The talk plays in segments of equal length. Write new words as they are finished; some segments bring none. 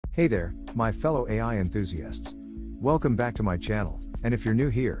Hey there, my fellow AI enthusiasts. Welcome back to my channel, and if you're new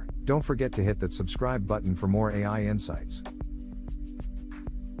here, don't forget to hit that subscribe button for more AI insights.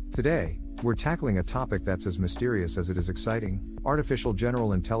 Today, we're tackling a topic that's as mysterious as it is exciting: artificial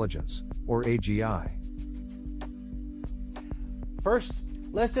general intelligence, or AGI. First,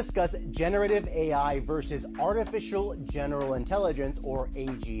 let's discuss generative AI versus artificial general intelligence, or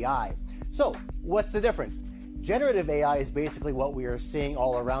AGI. So, what's the difference? Generative AI is basically what we are seeing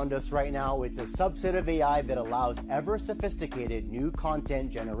all around us right now. It's a subset of AI that allows ever sophisticated new content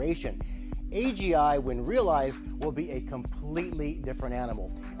generation. AGI, when realized, will be a completely different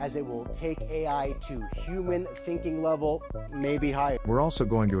animal, as it will take AI to human thinking level, maybe higher. We're also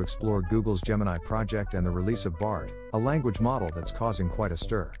going to explore Google's Gemini project and the release of Bard, a language model that's causing quite a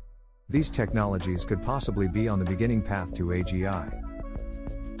stir. These technologies could possibly be on the beginning path to AGI.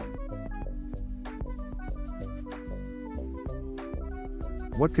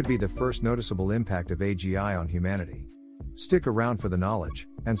 What could be the first noticeable impact of AGI on humanity? Stick around for the knowledge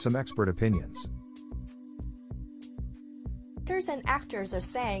and some expert opinions. Writers and actors are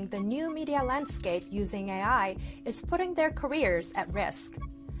saying the new media landscape using AI is putting their careers at risk.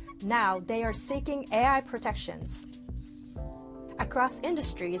 Now they are seeking AI protections. Across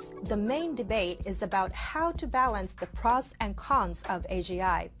industries, the main debate is about how to balance the pros and cons of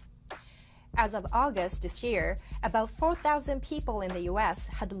AGI. As of August this year, about 4,000 people in the US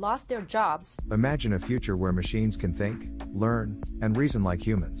had lost their jobs. Imagine a future where machines can think, learn, and reason like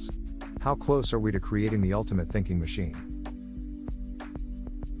humans. How close are we to creating the ultimate thinking machine?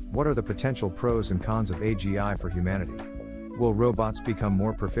 What are the potential pros and cons of AGI for humanity? Will robots become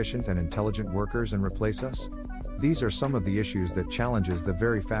more proficient and intelligent workers and replace us? These are some of the issues that challenges the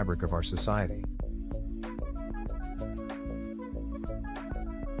very fabric of our society.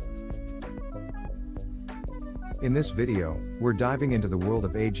 In this video, we're diving into the world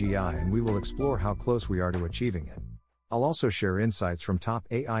of AGI and we will explore how close we are to achieving it. I'll also share insights from top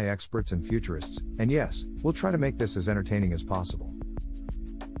AI experts and futurists, and yes, we'll try to make this as entertaining as possible.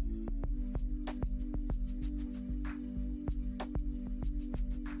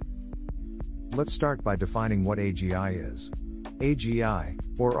 Let's start by defining what AGI is. AGI,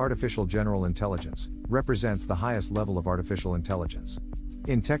 or Artificial General Intelligence, represents the highest level of artificial intelligence.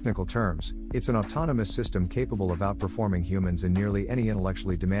 In technical terms, it's an autonomous system capable of outperforming humans in nearly any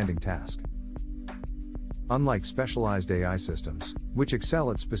intellectually demanding task. Unlike specialized AI systems, which excel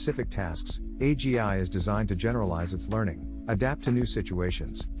at specific tasks, AGI is designed to generalize its learning, adapt to new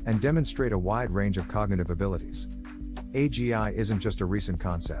situations, and demonstrate a wide range of cognitive abilities. AGI isn't just a recent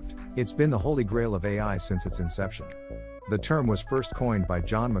concept, it's been the holy grail of AI since its inception. The term was first coined by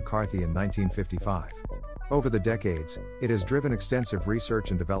John McCarthy in 1955. Over the decades, it has driven extensive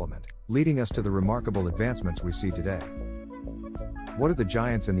research and development, leading us to the remarkable advancements we see today. What do the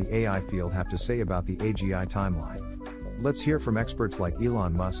giants in the AI field have to say about the AGI timeline? Let's hear from experts like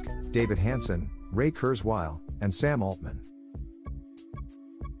Elon Musk, David Hanson, Ray Kurzweil, and Sam Altman.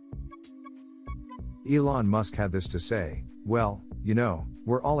 Elon Musk had this to say: "Well,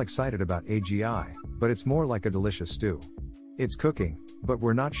 we're all excited about AGI, but it's more like a delicious stew. It's cooking, but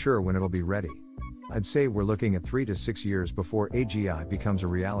we're not sure when it'll be ready. I'd say we're looking at 3 to 6 years before AGI becomes a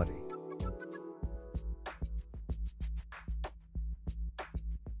reality."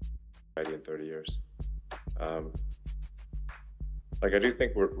 In 30 years. I do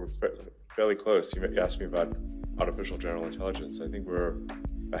think we're fairly close. You asked me about artificial general intelligence. I think we're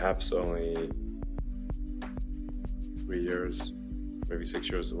perhaps only 3 years, maybe 6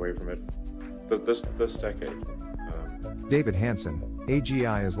 years away from it this decade. David Hanson: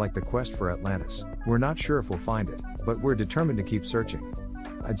 AGI is like the quest for Atlantis. We're not sure if we'll find it, but we're determined to keep searching.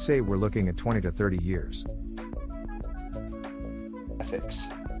 I'd say we're looking at 20 to 30 years. Ethics.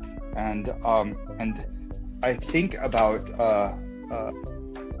 And I think about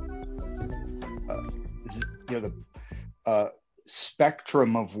the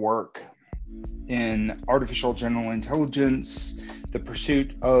spectrum of work in artificial general intelligence, the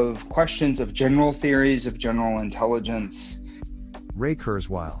pursuit of questions of general theories of general intelligence. Ray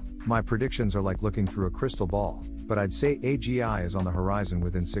Kurzweil: my predictions are like looking through a crystal ball, but I'd say AGI is on the horizon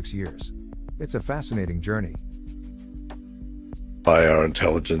within 6 years. It's a fascinating journey. By our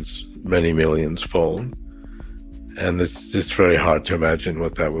intelligence many millions fold, and it's just very hard to imagine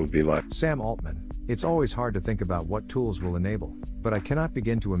what that will be like. Sam Altman: it's always hard to think about what tools will enable, but I cannot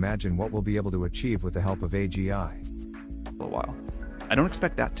begin to imagine what we'll be able to achieve with the help of AGI. A while. I don't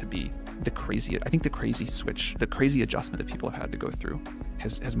expect that to be I think the crazy switch, the crazy adjustment that people have had to go through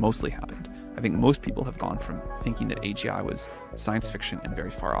has mostly happened. I think most people have gone from thinking that AGI was science fiction and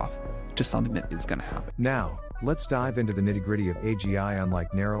very far off to something that is going to happen. Now, Let's dive into the nitty-gritty of AGI.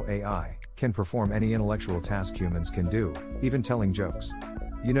 Unlike narrow AI, can perform any intellectual task humans can do, even telling jokes.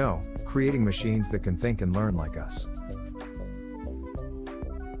 You know, creating machines that can think and learn like us.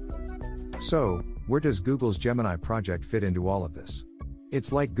 So, where does Google's Gemini project fit into all of this?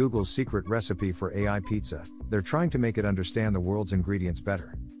 It's like Google's secret recipe for AI pizza. They're trying to make it understand the world's ingredients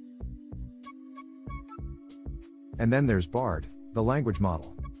better. And then there's Bard, the language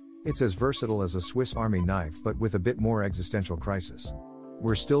model. It's as versatile as a Swiss Army knife but with a bit more existential crisis.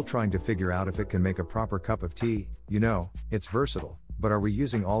 We're still trying to figure out if it can make a proper cup of tea. You know, it's versatile, but are we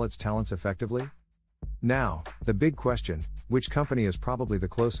using all its talents effectively? Now, the big question, which company is probably the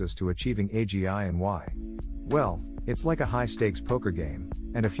closest to achieving AGI and why? Well, it's like a high-stakes poker game,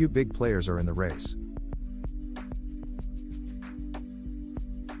 and a few big players are in the race.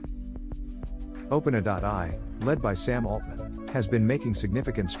 OpenAI, led by Sam Altman, has been making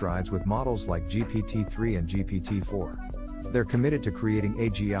significant strides with models like GPT-3 and GPT-4. They're committed to creating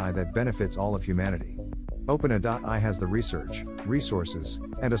AGI that benefits all of humanity. OpenAI has the research, resources,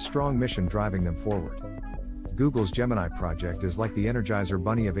 and a strong mission driving them forward. Google's Gemini project is like the Energizer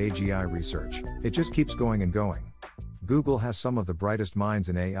Bunny of AGI research, it just keeps going and going. Google has some of the brightest minds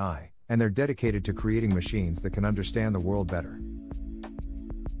in AI, and they're dedicated to creating machines that can understand the world better.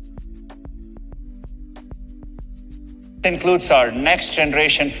 Includes our next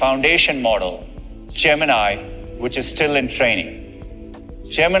generation foundation model, Gemini, which is still in training.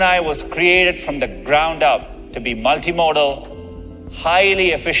 Gemini was created from the ground up to be multimodal,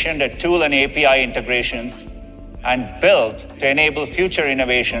 highly efficient at tool and API integrations, and built to enable future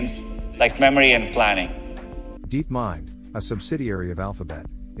innovations like memory and planning. DeepMind, a subsidiary of Alphabet,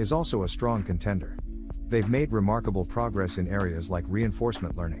 is also a strong contender. They've made remarkable progress in areas like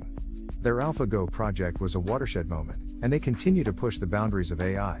reinforcement learning. Their AlphaGo project was a watershed moment, and they continue to push the boundaries of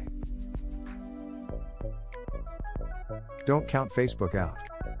AI. Don't count Facebook out.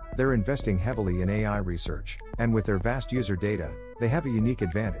 They're investing heavily in AI research, and with their vast user data, they have a unique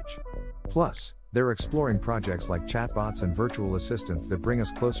advantage. Plus, they're exploring projects like chatbots and virtual assistants that bring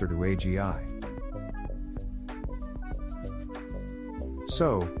us closer to AGI.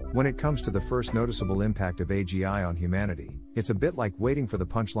 So, when it comes to the first noticeable impact of AGI on humanity, it's a bit like waiting for the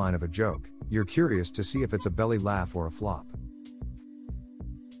punchline of a joke. You're curious to see if it's a belly laugh or a flop.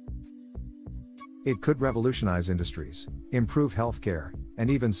 It could revolutionize industries, improve healthcare, and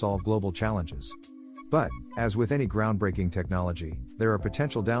even solve global challenges. But, as with any groundbreaking technology, there are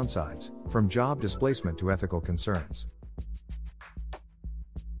potential downsides, from job displacement to ethical concerns.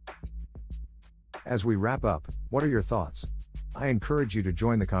 As we wrap up, what are your thoughts? I encourage you to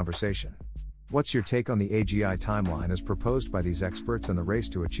join the conversation. What's your take on the AGI timeline as proposed by these experts and the race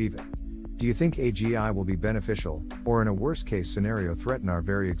to achieve it? Do you think AGI will be beneficial, or in a worst-case scenario threaten our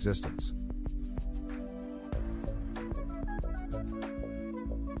very existence?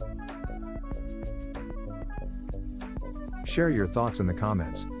 Share your thoughts in the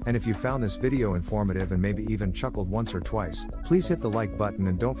comments, and if you found this video informative and maybe even chuckled once or twice, please hit the like button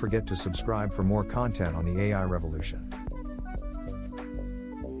and don't forget to subscribe for more content on the AI revolution.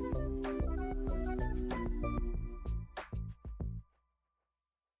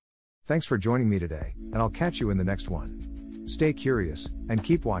 Thanks for joining me today, and I'll catch you in the next one. Stay curious, and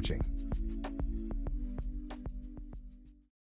keep watching.